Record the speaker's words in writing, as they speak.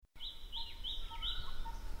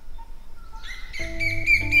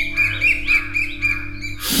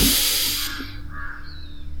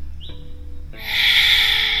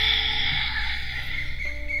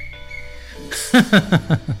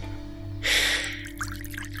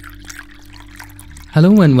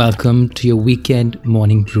Hello and welcome to your weekend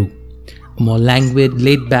morning brew, a more languid,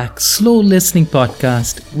 laid-back, slow-listening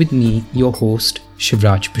podcast with me, your host,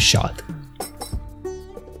 Shivraj Parshad.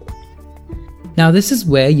 Now, this is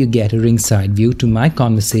where you get a ringside view to my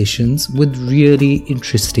conversations with really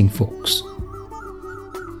interesting folks.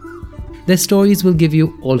 Their stories will give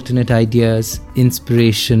you alternate ideas,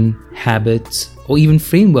 inspiration, habits, or even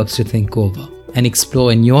frameworks to think over and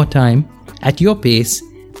explore in your time, at your pace,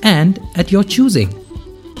 and at your choosing.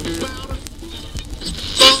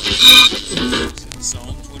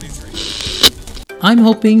 I'm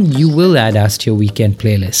hoping you will add us to your weekend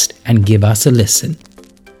playlist and give us a listen.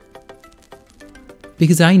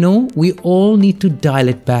 Because I know we all need to dial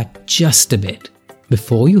it back just a bit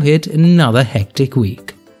before you hit another hectic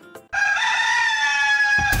week.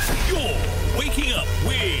 You're waking up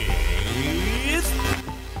with...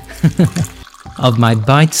 of my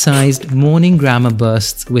bite-sized morning grammar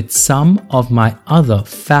bursts with some of my other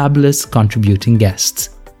fabulous contributing guests.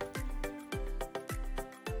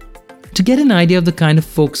 To get an idea of the kind of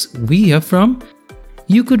folks we hear from,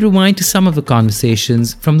 you could rewind to some of the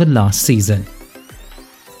conversations from the last season.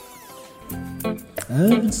 I've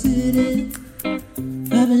been sitting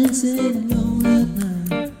all that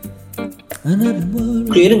night, and I've been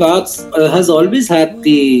worried. Creative arts has always had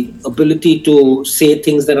the ability to say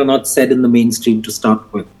things that are not said in the mainstream to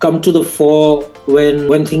start with. Come to the fore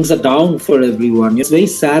when things are down for everyone. It's very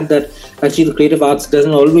sad that actually the creative arts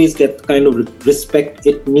doesn't always get the kind of respect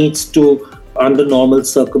it needs to under normal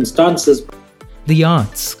circumstances. The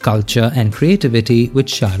arts, culture and creativity with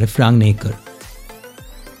Sharif Rangnekar.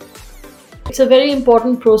 It's a very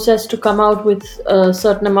important process to come out with a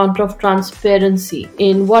certain amount of transparency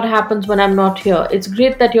in what happens when I'm not here. It's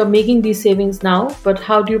great that you're making these savings now, but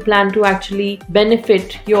how do you plan to actually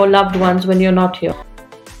benefit your loved ones when you're not here?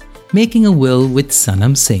 Making a Will with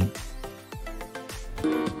Sanam Singh.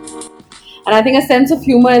 And I think a sense of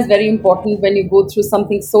humor is very important when you go through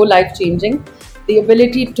something so life-changing. The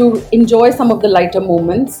ability to enjoy some of the lighter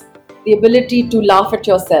moments, the ability to laugh at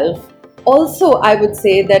yourself. Also, I would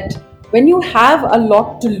say that when you have a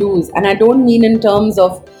lot to lose, and I don't mean in terms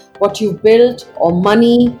of what you've built or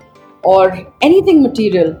money or anything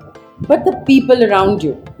material, but the people around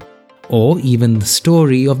you. Or even the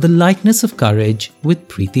story of the lightness of courage with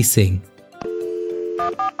Preeti Singh.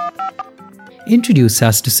 Introduce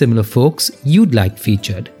us to similar folks you'd like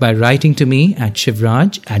featured by writing to me at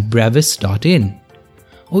shivraj@brevis.in,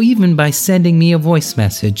 or even by sending me a voice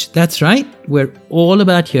message. That's right, we're all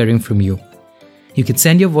about hearing from you. You can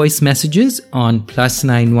send your voice messages on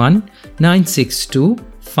 +91 962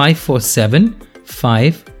 547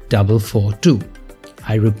 5442.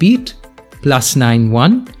 I repeat,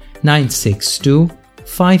 +91 962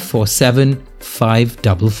 547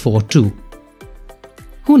 5442.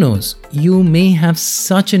 Who knows, you may have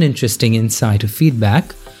such an interesting insight or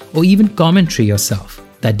feedback or even commentary yourself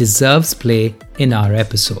that deserves play in our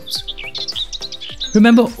episodes.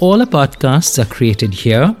 Remember, all our podcasts are created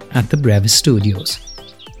here at the Brevis Studios.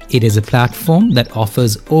 It is a platform that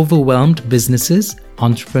offers overwhelmed businesses,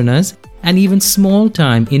 entrepreneurs, and even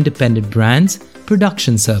small-time independent brands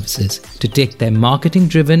production services to take their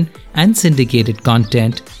marketing-driven and syndicated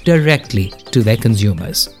content directly to their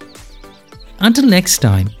consumers. Until next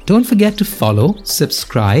time, don't forget to follow,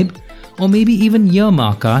 subscribe, or maybe even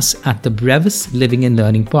earmark us at the Brevis Living and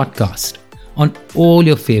Learning Podcast on all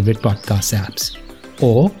your favorite podcast apps.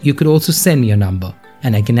 Or you could also send me a number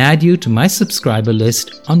and I can add you to my subscriber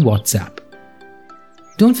list on WhatsApp.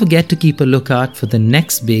 Don't forget to keep a lookout for the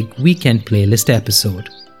next big weekend playlist episode.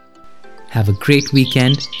 Have a great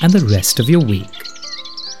weekend and the rest of your week.